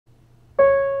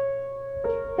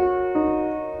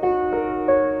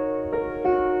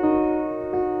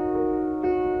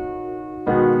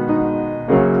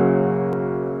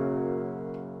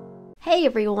Hey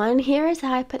everyone, here is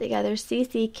how I put together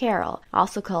CC Carol,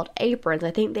 also called Aprons. I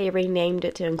think they renamed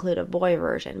it to include a boy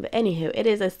version, but anywho, it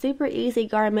is a super easy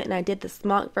garment and I did the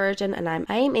smock version, and I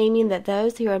am aiming that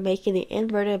those who are making the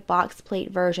inverted box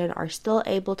pleat version are still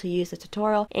able to use the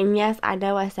tutorial. And yes, I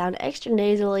know I sound extra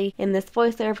nasally in this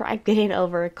voiceover, I'm getting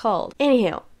over a cold.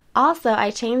 Anywho. Also,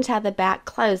 I changed how the back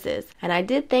closes, and I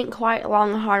did think quite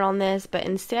long and hard on this, but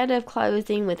instead of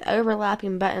closing with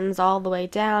overlapping buttons all the way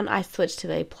down, I switched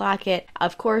to a placket.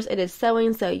 Of course, it is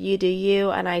sewing, so you do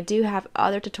you, and I do have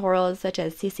other tutorials such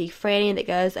as CC Franny that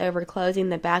goes over closing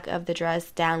the back of the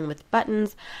dress down with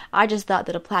buttons. I just thought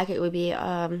that a placket would be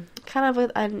kind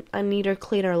of a neater,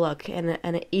 cleaner look and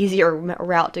an easier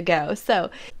route to go.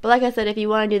 So, but like I said, if you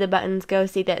want to do the buttons, go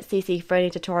see that CC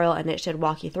Franny tutorial and it should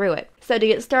walk you through it. So to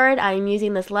get started, I am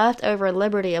using this leftover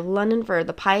Liberty of London for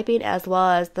the piping as well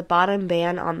as the bottom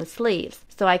band on the sleeves.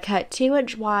 So I cut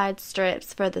 2-inch wide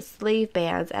strips for the sleeve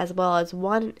bands as well as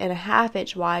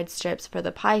 1.5-inch wide strips for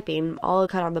the piping, all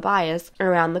cut on the bias,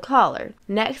 around the collar.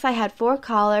 Next I had 4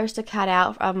 collars to cut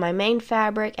out of my main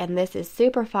fabric, and this is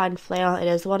super fine flannel. It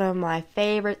is one of my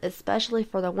favorites, especially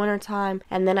for the winter time.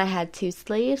 And then I had 2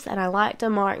 sleeves, and I like to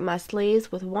mark my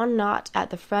sleeves with 1 knot at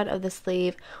the front of the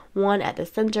sleeve, 1 at the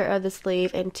center of the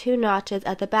sleeve, and 2 notches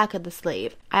at the back of the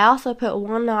sleeve. I also put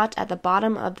 1 notch at the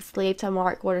bottom of the sleeve to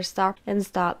mark where to start and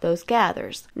stop those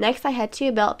gathers. Next I had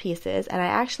 2 belt pieces, and I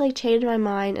actually changed my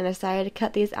mind and decided to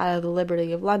cut these out of the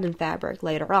Liberty of London fabric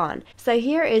later on. So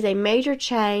here is a major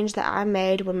change that I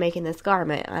made when making this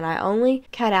garment, and I only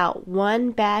cut out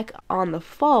 1 back on the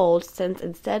fold, since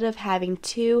instead of having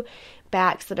 2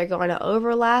 backs that are going to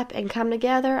overlap and come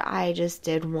together, I just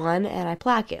did 1 and I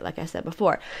placket, like I said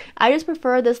before. I just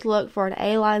prefer this look for an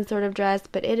A-line sort of dress,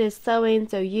 but it is sewing,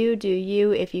 so you do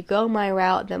you. If you go my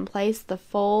route, then place the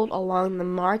fold along the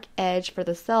mark edge for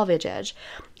the selvage edge,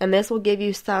 and this will give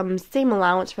you some seam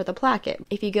allowance for the placket.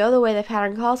 If you go the way the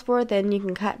pattern calls for, then you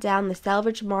can cut down the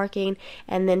selvage marking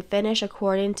and then finish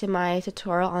according to my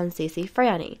tutorial on CC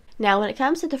Franny. Now, when it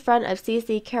comes to the front of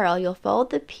CC Carol, you'll fold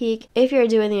the peak if you're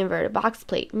doing the inverted box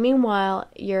pleat. Meanwhile,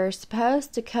 you're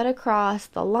supposed to cut across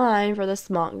the line for the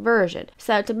smock version.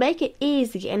 So to make it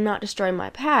easy and not destroy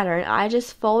my pattern, I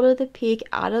just folded the peak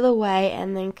out of the way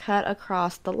and then cut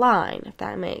across the line, if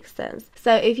that makes sense.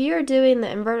 So if you're doing the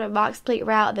inverted box pleat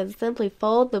route, then simply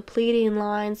fold the pleating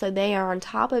lines so they are on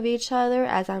top of each other,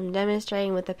 as I'm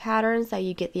demonstrating with the pattern, so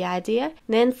you get the idea.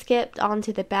 Then skip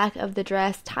onto the back of the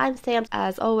dress. Timestamps,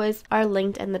 as always, are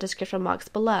linked in the description box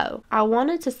below. I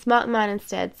wanted to smock mine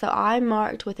instead, so I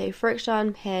marked with a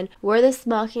friction pen where the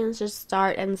smocking should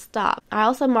start and stop. I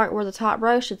also marked where the top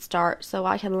row should start so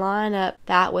I can line up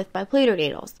that with my pleater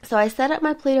needles. So I set up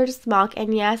my pleater to smock,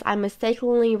 and yes, I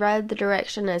mistakenly read the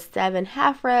direction as 7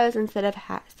 half rows instead of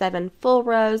 7 full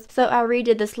rows, so I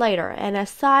redid this later. And a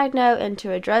side note, and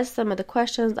to address some of the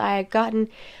questions I had gotten,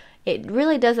 it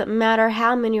really doesn't matter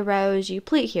how many rows you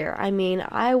pleat here. I mean,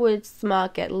 I would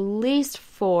smock at least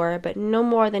 4, but no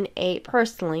more than 8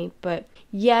 personally, but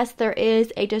yes, there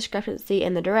is a discrepancy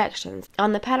in the directions.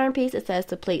 On the pattern piece, it says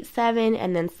to pleat 7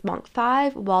 and then smock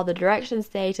 5, while the directions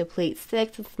say to pleat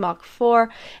 6 and smock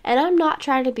 4. And I'm not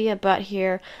trying to be a butt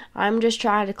here. I'm just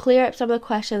trying to clear up some of the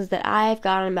questions that I've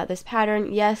gotten about this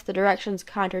pattern. Yes, the directions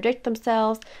contradict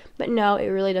themselves, but no, it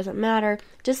really doesn't matter.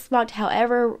 Just smock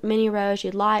however many rows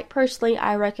you'd like. Personally,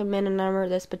 I recommend a number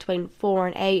that's between 4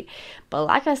 and 8. But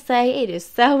like I say, it is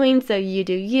sewing, so you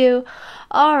do you.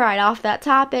 Alright, off that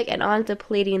topic and on to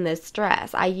pleating this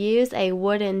dress. I use a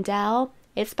wooden dowel.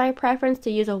 It's my preference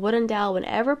to use a wooden dowel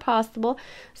whenever possible.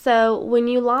 So when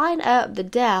you line up the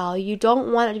dowel, you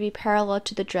don't want it to be parallel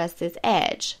to the dress's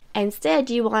edge. Instead,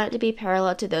 you want it to be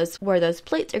parallel to where those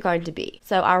pleats are going to be.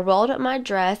 So I rolled up my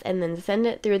dress and then sent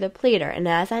it through the pleater. And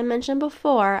as I mentioned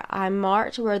before, I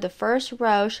marked where the first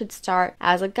row should start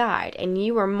as a guide. And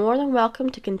you are more than welcome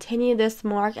to continue this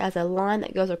mark as a line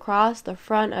that goes across the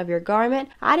front of your garment.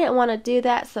 I didn't want to do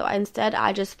that, so instead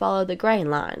I just followed the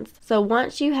grain lines. So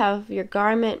once you have your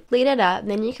garment pleated up,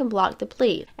 then you can block the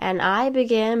pleat. And I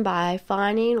begin by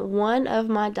finding one of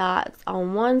my dots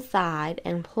on one side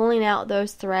and pulling out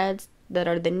those threads that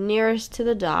are the nearest to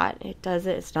the dot.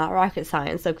 It's not rocket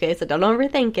science, okay, so don't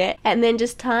overthink it. And then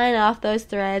just tying off those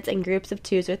threads in groups of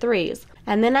 2s or 3s.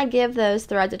 And then I give those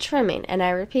threads a trimming, and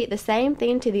I repeat the same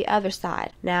thing to the other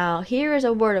side. Now, here is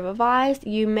a word of advice.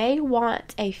 You may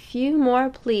want a few more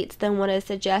pleats than what is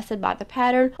suggested by the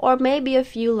pattern, or maybe a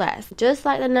few less. Just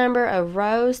like the number of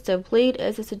rows to pleat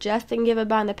is a suggestion given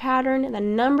by the pattern, the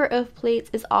number of pleats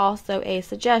is also a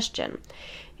suggestion.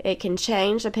 It can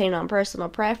change depending on personal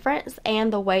preference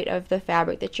and the weight of the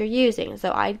fabric that you're using.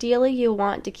 So ideally you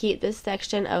want to keep this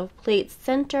section of pleats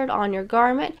centered on your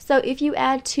garment. So if you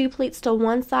add 2 pleats to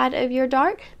one side of your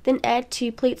dart, then add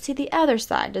 2 pleats to the other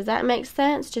side. Does that make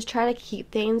sense? Just try to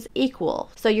keep things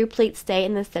equal so your pleats stay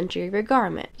in the center of your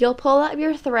garment. You'll pull up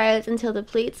your threads until the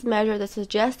pleats measure the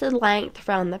suggested length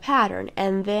from the pattern,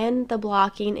 and then the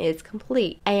blocking is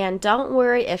complete. And don't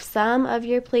worry if some of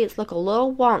your pleats look a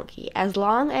little wonky. As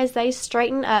long as they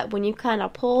straighten up when you kind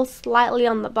of pull slightly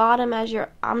on the bottom as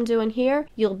I'm doing here,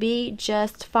 you'll be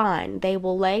just fine. They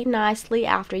will lay nicely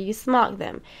after you smock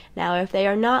them. Now if they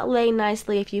are not laying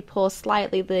nicely, if you pull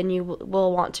slightly, then you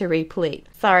will want to repleat.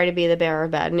 Sorry to be the bearer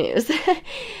of bad news.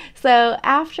 So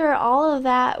after all of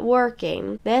that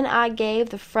working, then I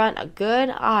gave the front a good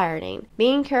ironing,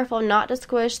 being careful not to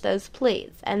squish those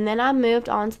pleats, and then I moved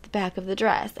on to the back of the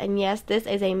dress. And yes, this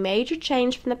is a major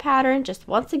change from the pattern, just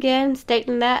once again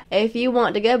stating that if you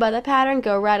want to go by the pattern,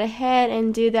 go right ahead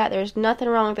and do that. There's nothing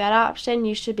wrong with that option.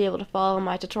 You should be able to follow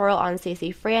my tutorial on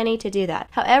CC Franny to do that.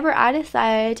 However, I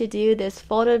decided to do this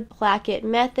folded placket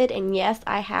method, and yes,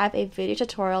 I have a video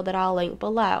tutorial that I'll link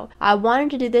below. I wanted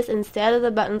to do this instead of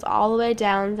the buttons all the way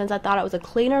down since I thought it was a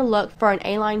cleaner look for an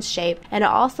A-line shape, and it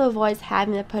also avoids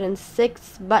having to put in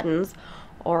 6 buttons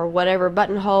or whatever,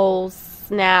 buttonholes,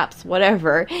 snaps,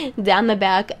 whatever, down the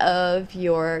back of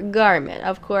your garment.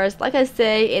 Of course, like I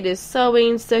say, it is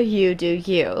sewing, so you do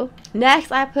you.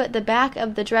 Next, I put the back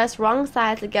of the dress wrong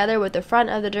side together with the front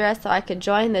of the dress so I could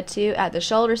join the two at the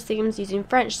shoulder seams using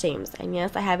French seams. And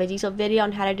yes, I have a detailed video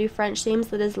on how to do French seams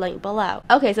that is linked below.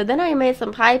 Okay, so then I made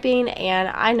some piping, and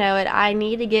I know it. I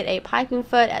need to get a piping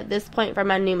foot at this point for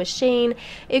my new machine.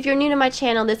 If you're new to my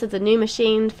channel, this is a new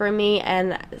machine for me,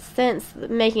 and since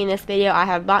making this video, I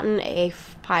have bought a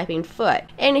piping foot.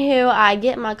 Anywho, I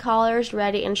get my collars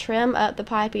ready and trim up the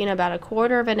piping about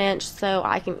 1/4 of an inch so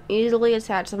I can easily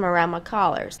attach them around my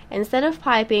collars. Instead of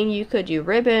piping, you could do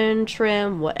ribbon,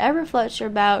 trim, whatever floats your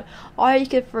boat, or you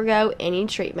could forgo any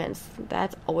treatments.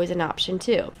 That's always an option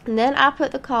too. And then I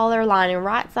put the collar lining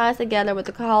right sides together with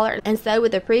the collar and sew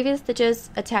with the previous stitches,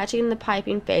 attaching the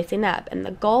piping facing up. And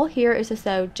the goal here is to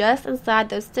sew just inside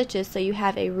those stitches so you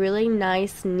have a really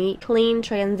nice, neat, clean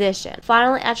transition.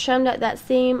 Finally, I trimmed up that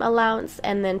seam allowance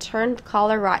and then turned the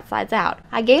collar right sides out.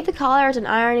 I gave the collars an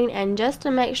ironing, and just to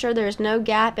make sure there's no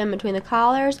gap in between the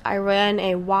collars, I ran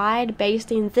a wide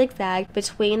basting zigzag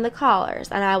between the collars,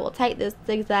 and I will take this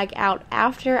zigzag out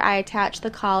after I attach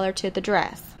the collar to the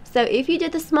dress. So if you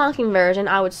did the smocking version,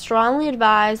 I would strongly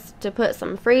advise to put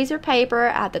some freezer paper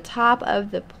at the top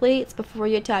of the pleats before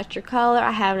you attach your collar.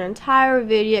 I have an entire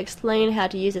video explaining how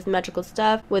to use this metrical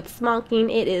stuff with smocking.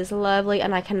 It is lovely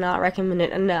and I cannot recommend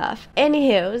it enough.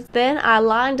 Anywho, then I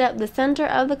lined up the center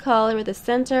of the collar with the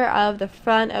center of the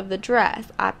front of the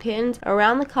dress. I pinned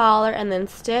around the collar and then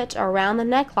stitched around the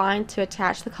neckline to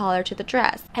attach the collar to the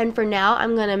dress. And for now,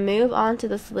 I'm going to move on to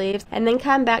the sleeves and then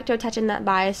come back to attaching that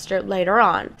bias strip later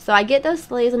on. So I get those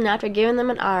sleeves, and after giving them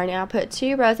an ironing, I put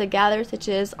 2 rows of gather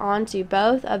stitches onto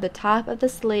both of the top of the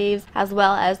sleeves as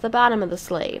well as the bottom of the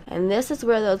sleeve. And this is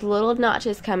where those little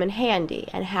notches come in handy.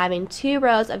 And having 2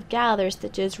 rows of gather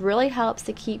stitches really helps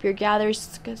to keep your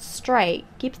gathers straight,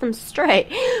 keeps them straight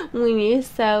when you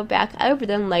sew back over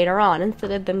them later on instead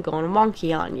of them going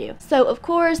wonky on you. So of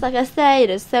course, like I say,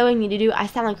 it is sewing you to do. I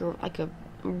sound like a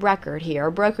record here,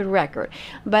 a broken record,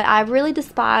 but I really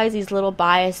despise these little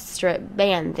bias strip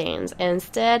band things.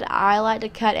 Instead, I like to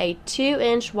cut a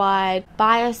 2-inch wide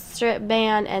bias strip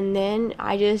band, and then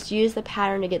I just use the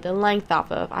pattern to get the length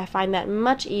off of. I find that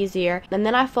much easier, and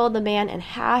then I fold the band in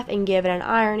half and give it an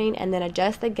ironing, and then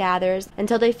adjust the gathers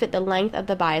until they fit the length of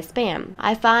the bias band.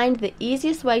 I find the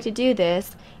easiest way to do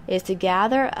this is to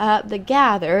gather up the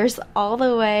gathers all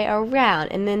the way around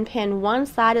and then pin one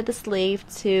side of the sleeve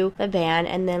to the band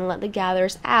and then let the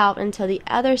gathers out until the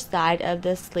other side of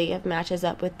the sleeve matches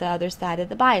up with the other side of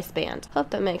the bias band.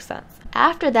 Hope that makes sense.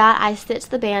 After that, I stitch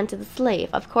the band to the sleeve.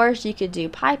 Of course, you could do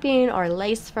piping or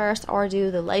lace first or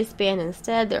do the lace band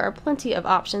instead. There are plenty of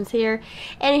options here.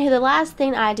 Anywho, the last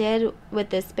thing I did with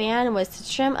this band was to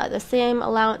trim up the seam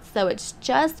allowance so it's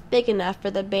just big enough for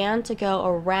the band to go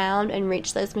around and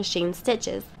reach those machine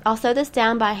stitches. I'll sew this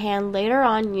down by hand later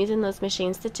on using those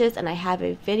machine stitches, and I have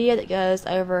a video that goes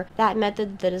over that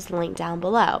method that is linked down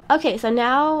below. Okay, so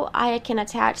now I can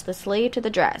attach the sleeve to the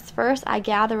dress. First, I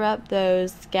gather up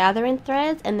those gathering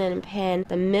threads and then pin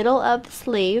the middle of the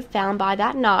sleeve found by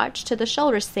that notch to the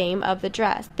shoulder seam of the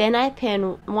dress. Then I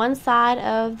pin one side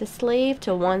of the sleeve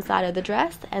to one side of the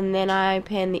dress, and then I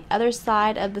pin the other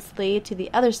side of the sleeve to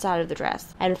the other side of the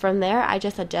dress. And from there, I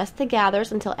just adjust the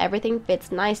gathers until everything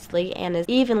fits nicely and is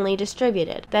evenly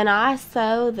distributed. Then I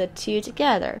sew the two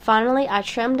together. Finally, I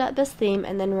trimmed up the seam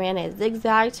and then ran a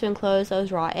zigzag to enclose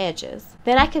those raw edges.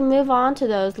 Then I can move on to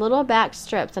those little back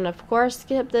strips, and of course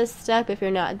skip this step if you're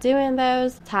not doing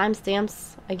those.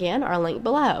 Timestamps again are linked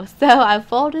below. So I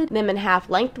folded them in half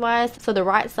lengthwise so the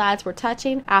right sides were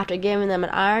touching. After giving them an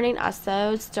ironing, I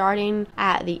sewed starting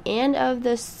at the end of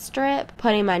the strip,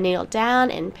 putting my needle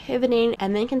down and pivoting,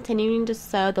 and then continuing to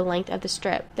sew the length of the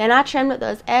strip. Then I trimmed up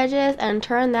those edges and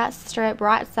turned that strip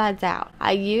right sides out.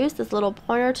 I used this little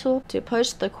pointer tool to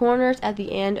push the corners at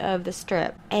the end of the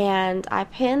strip, and I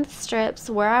pinned the strips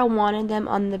where I wanted them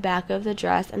on the back of the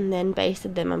dress and then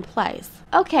basted them in place.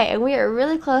 Okay, and we are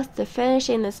really close to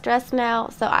finishing this dress now,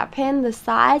 so I pinned the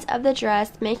sides of the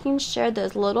dress, making sure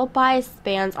those little bias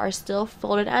bands are still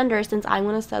folded under since I'm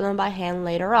going to sew them by hand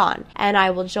later on. And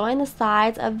I will join the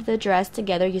sides of the dress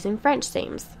together using French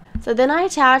seams. So then I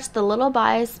attached the little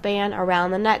bias band around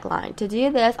the neckline. To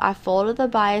do this, I folded the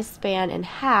bias band in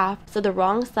half so the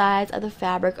wrong sides of the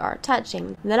fabric are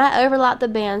touching. Then I overlapped the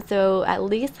band so at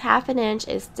least half an inch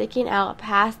is sticking out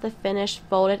past the finished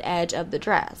folded edge of the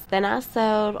dress. Then I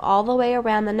sewed all the way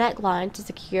around the neckline to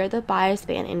secure the bias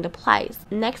band into place.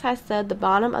 Next, I sewed the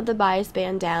bottom of the bias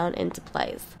band down into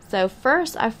place. So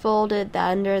first I folded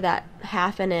under that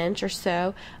half an inch or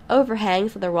so overhang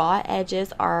so the raw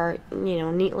edges are,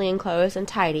 neatly enclosed and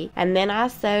tidy. And then I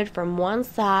sewed from one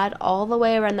side all the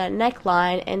way around that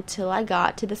neckline until I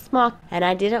got to the smock. And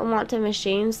I didn't want to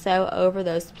machine sew over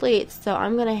those pleats, so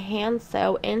I'm going to hand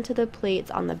sew into the pleats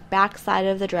on the back side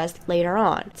of the dress later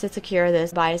on to secure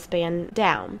this bias band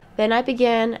down. Then I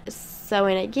began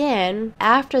sewing again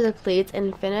after the pleats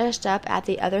and finished up at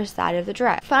the other side of the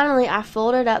dress. Finally, I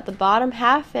folded up the bottom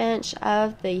half inch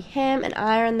of the hem and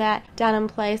ironed that down in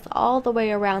place all the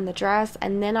way around the dress,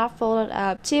 and then I folded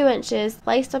up 2 inches,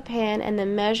 placed a pin, and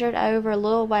then measured over a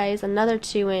little ways another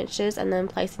 2 inches and then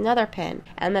placed another pin,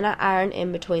 and then I ironed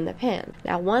in between the pins.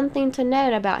 Now, one thing to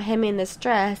note about hemming this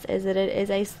dress is that it is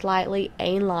a slightly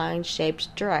A-line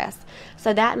shaped dress.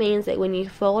 So that means that when you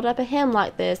fold up a hem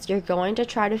like this, you're going to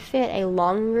try to fit a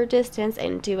longer distance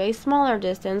into a smaller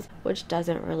distance, which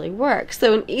doesn't really work.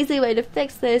 So an easy way to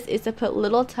fix this is to put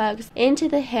little tucks into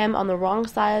the hem on the wrong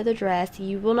side of the dress.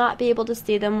 You will not be able to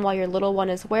see them while your little one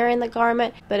is wearing the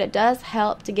garment, but it does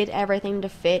help to get everything to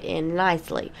fit in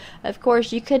nicely. Of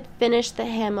course, you could finish the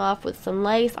hem off with some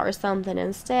lace or something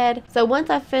instead. So once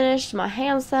I finished my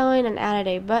hand sewing and added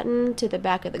a button to the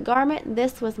back of the garment,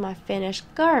 this was my finished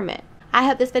garment. I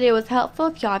hope this video was helpful.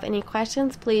 If y'all have any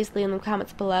questions, please leave them in the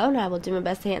comments below and I will do my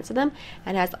best to answer them.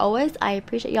 And as always, I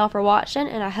appreciate y'all for watching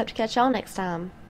and I hope to catch y'all next time.